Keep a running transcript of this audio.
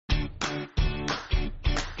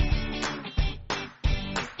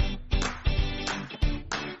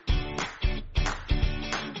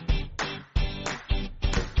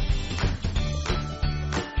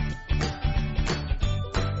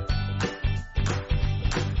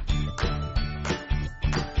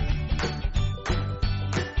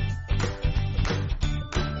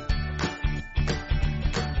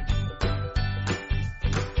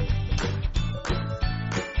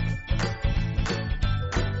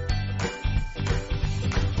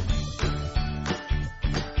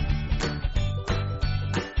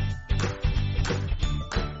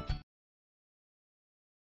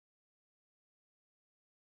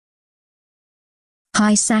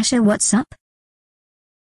Hi Sasha, what's up?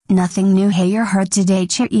 Nothing new. Hey, you heard today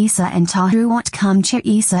Charissa and Tahu won't come.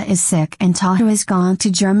 Charissa is sick and Tahu is gone to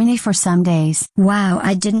Germany for some days. Wow,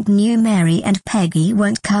 I didn't knew Mary and Peggy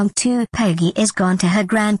won't come too. Peggy is gone to her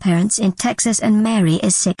grandparents in Texas and Mary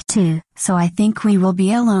is sick too. So I think we will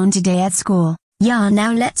be alone today at school. Yeah,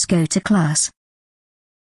 now let's go to class.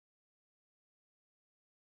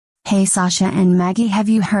 Hey Sasha and Maggie, have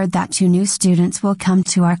you heard that 2 new students will come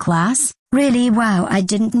to our class? Really? Wow, I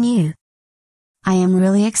didn't knew. I am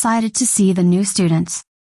really excited to see the new students.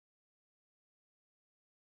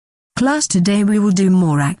 Class, today we will do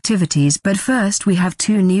more activities, but first we have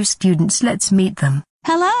 2 new students. Let's meet them.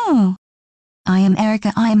 Hello! I am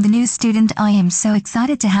Erica. I am the new student. I am so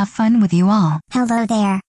excited to have fun with you all. Hello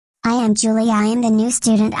there. I am Julie. I am the new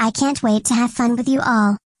student. I can't wait to have fun with you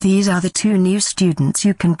all. These are the 2 new students.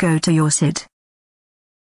 You can go to your seat.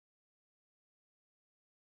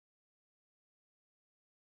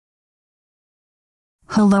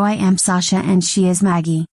 Hello, I am Sasha and she is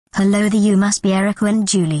Maggie. Hello there, you must be Erica and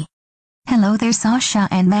Julie. Hello there Sasha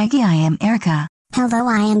and Maggie. I am Erica. Hello,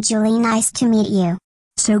 I am Julie. Nice to meet you.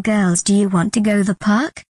 So girls, do you want to go to the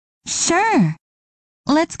park? Sure.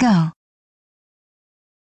 Let's go.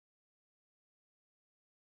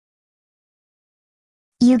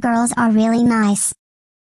 You girls are really nice.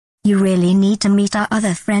 You really need to meet our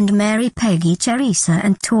other friend Mary, Peggy, Charissa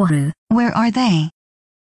and Toru. Where are they?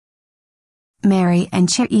 Mary and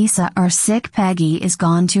Charissa are sick. Peggy is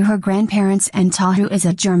gone to her grandparents and Tahu is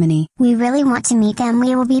at Germany. We really want to meet them.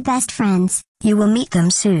 We will be best friends. You will meet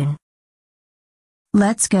them soon.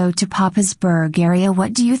 Let's go to Papa's Burger.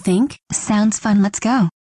 What do you think? Sounds fun. Let's go.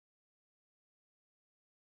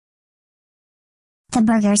 The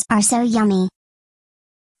burgers are so yummy.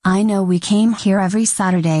 I know, we came here every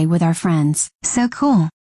Saturday with our friends. So cool.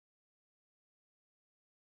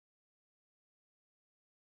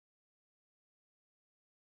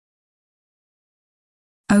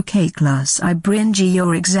 Okay class, I bring you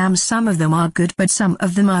your exams. Some of them are good but some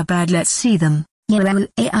of them are bad. Let's see them. Yeah,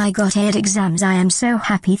 I got A at exams. I am so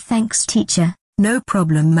happy. Thanks teacher. No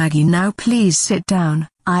problem Maggie. Now please sit down.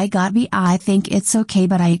 I got B. I think it's okay,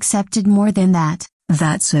 but I accepted more than that.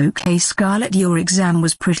 That's okay Scarlett, your exam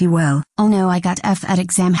was pretty well. Oh no, I got F at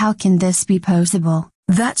exam. How can this be possible?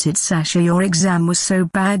 That's it Sasha, your exam was so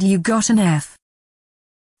bad you got an F.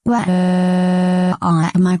 What?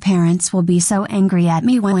 My parents will be so angry at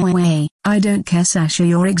me. I don't care Sasha,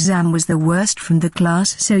 your exam was the worst from the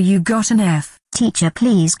class, so you got an F. Teacher,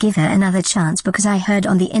 please give her another chance because I heard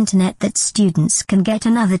on the internet that students can get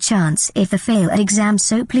another chance if they fail at exams,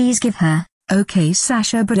 so please give her. Okay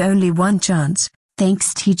Sasha, but only one chance.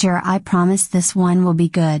 Thanks teacher, I promise this one will be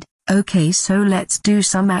good. Okay, so let's do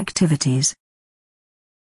some activities.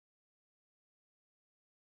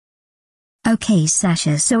 Okay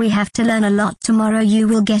Sasha, so we have to learn a lot. Tomorrow you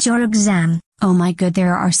will get your exam. Oh my god,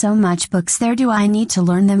 there are so much books there. Do I need to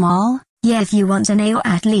learn them all? Yeah, if you want an A or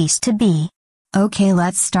at least a B. Okay,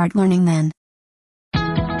 let's start learning then.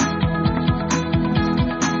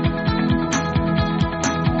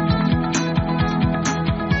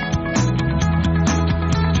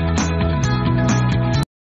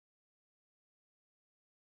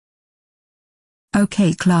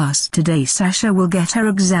 Okay class, today Sasha will get her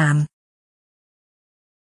exam.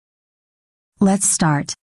 Let's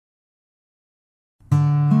start.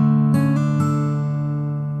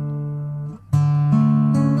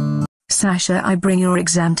 Sasha, I bring your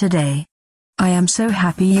exam today. I am so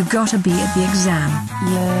happy you got a B at the exam.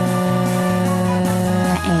 Yeah,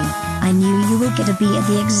 I knew you will get a B at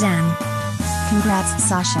the exam. Congrats,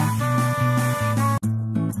 Sasha.